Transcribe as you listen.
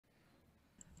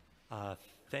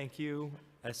Thank you,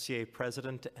 SCA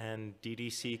President and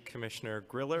DDC Commissioner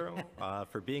Grillo,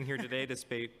 for being here today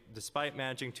despite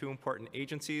managing two important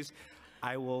agencies.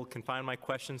 I will confine my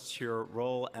questions to your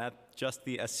role at just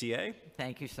the SCA.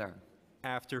 Thank you, sir.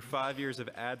 After 5 years of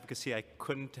advocacy, I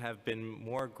couldn't have been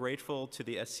more grateful to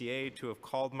the SCA to have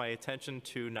called my attention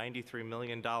to $93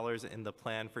 million in the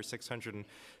plan for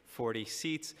 640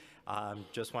 seats.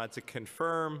 Just wanted to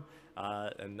confirm,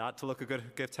 and not to look a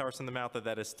good gift horse in the mouth,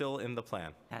 that is still in the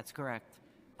plan. That's correct.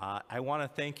 I want to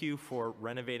thank you for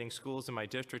renovating schools in my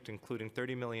district, including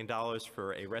 $30 million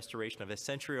for a restoration of a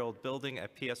century-old building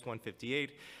at PS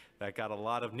 158 that got a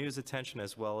lot of news attention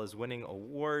as well as winning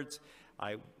awards.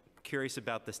 I'm curious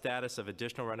about the status of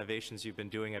additional renovations you've been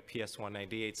doing at PS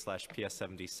 198/PS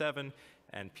 77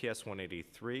 and PS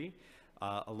 183.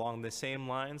 Along the same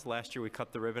lines, last year we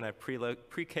cut the ribbon at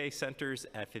pre-K centers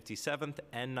at 57th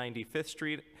and 95th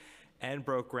Street and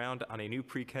broke ground on a new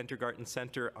pre-kindergarten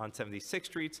center on 76th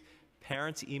Street.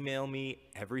 Parents email me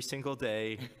every single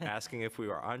day asking if we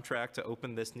are on track to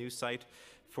open this new site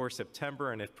for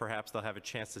September and if perhaps they'll have a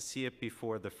chance to see it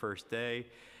before the first day.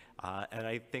 And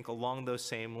I think along those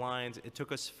same lines, it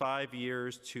took us 5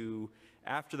 years to,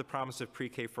 after the promise of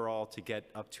pre-K for all, to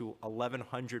get up to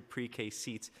 1,100 pre-K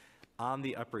seats on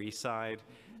the Upper East Side.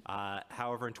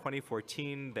 However, in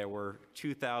 2014, there were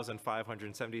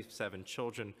 2,577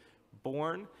 children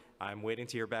born. I'm waiting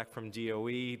to hear back from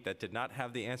DOE that did not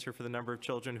have the answer for the number of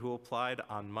children who applied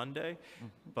on Monday.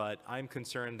 But I'm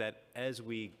concerned that as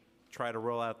we try to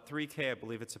roll out 3K, I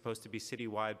believe it's supposed to be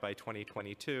citywide by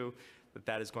 2022,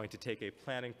 that is going to take a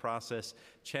planning process.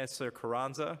 Chancellor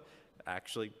Carranza,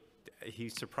 actually, he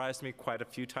surprised me quite a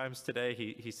few times today.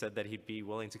 He said that he'd be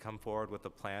willing to come forward with a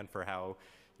plan for how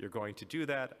you're going to do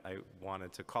that. I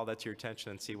wanted to call that to your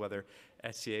attention and see whether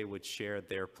SCA would share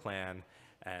their plan.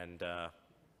 And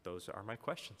those are my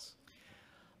questions.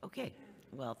 Okay.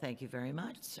 Well, thank you very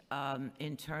much.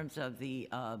 In terms of the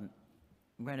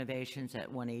renovations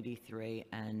at 183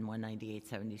 and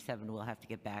 198/77, we'll have to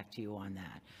get back to you on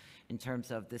that. In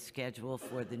terms of the schedule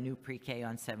for the new pre-K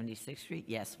on 76th Street,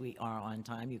 yes, we are on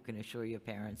time. You can assure your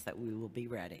parents that we will be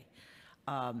ready.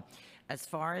 As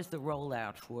far as the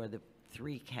rollout for the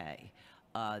 3K,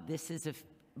 this is a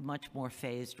much more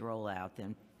phased rollout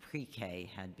than pre-K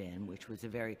had been, which was a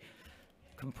very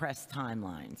compressed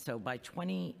timeline. So by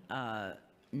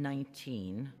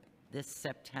 2019, this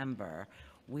September,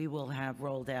 we will have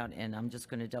rolled out, and I'm just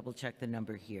going to double check the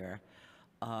number here,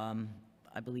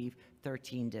 I believe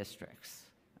 13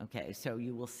 districts. Okay, so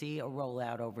you will see a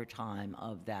rollout over time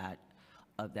of that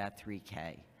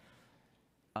 3K.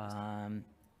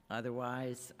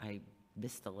 Otherwise, I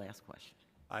missed the last question.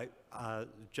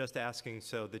 Just asking,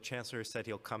 so the chancellor said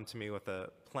he'll come to me with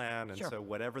a plan, and Sure. So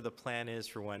whatever the plan is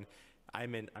for when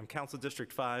I'm Council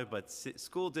District 5, but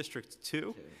School District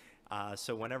 2.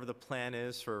 So whenever the plan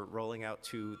is for rolling out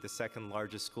to the second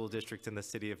largest school district in the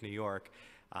city of New York,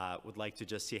 would like to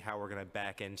just see how we're going to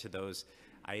back into those.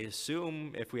 I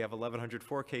assume if we have 1,100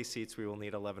 4K seats, we will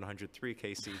need 1,100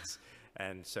 3K seats,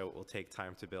 and so it will take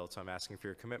time to build. So I'm asking for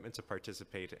your commitment to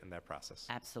participate in that process.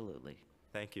 Absolutely.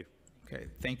 Thank you. Okay,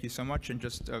 thank you so much. And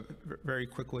just very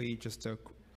quickly, just a